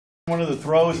One of the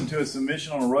throws into a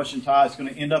submission on a Russian tie is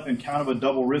going to end up in kind of a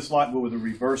double wrist lock, but with a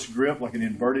reverse grip, like an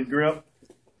inverted grip.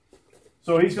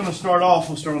 So he's going to start off,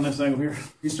 we'll start on this angle here.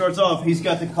 He starts off, he's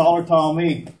got the collar tie on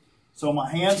me. So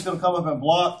my hand's going to come up and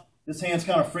block. This hand's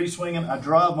kind of free swinging. I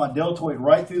drive my deltoid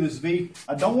right through this V.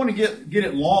 I don't want to get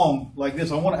it long like this.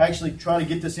 I want to actually try to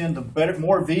get this in. The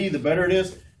more V, the better it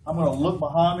is. I'm going to look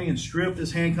behind me and strip.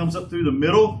 This hand comes up through the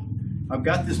middle. I've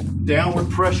got this downward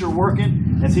pressure working.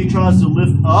 As he tries to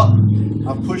lift up,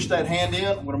 I push that hand in.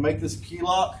 I'm going to make this key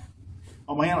lock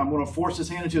on my hand. I'm going to force this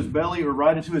hand into his belly or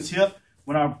right into his hip.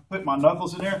 When I put my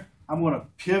knuckles in there, I'm going to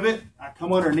pivot. I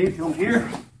come underneath him here.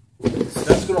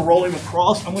 That's going to roll him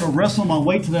across. I'm going to wrestle my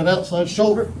way to that outside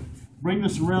shoulder. Bring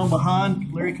this around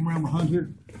behind. Larry, come around behind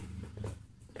here.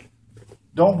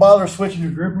 Don't bother switching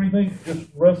your grip or anything. Just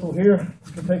wrestle here.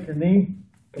 You can take your knee,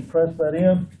 compress that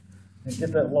in, and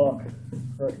get that lock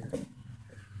right here.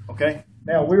 Okay?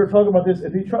 Now, we were talking about this.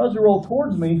 If he tries to roll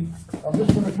towards me, I'm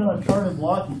just going to kind of turn and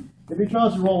block him. If he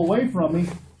tries to roll away from me,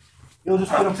 he'll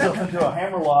just get himself into a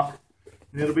hammer lock,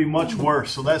 and it'll be much worse.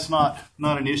 So that's not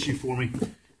an issue for me,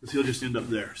 because he'll just end up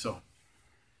there. So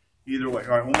either way. All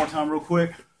right, one more time real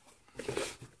quick.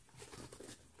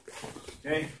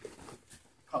 Okay.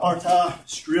 Collar tie,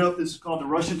 strip. This is called the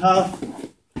Russian tie.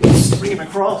 Bring him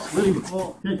across. Let him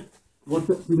fall. Okay. One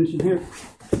foot submission here.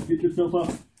 Get yourself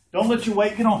up. Don't let your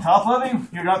weight get on top of him.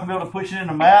 You're not going to be able to push it in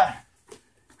the mat.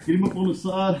 Get him up on the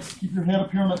side. Keep your head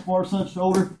up here on that far side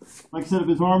shoulder. Like I said, if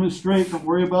his arm is straight, don't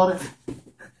worry about it.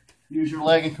 Use your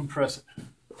leg and compress it.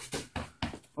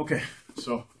 Okay,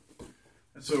 so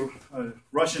that's a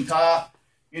Russian tie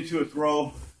into a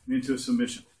throw and into a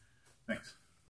submission. Thanks.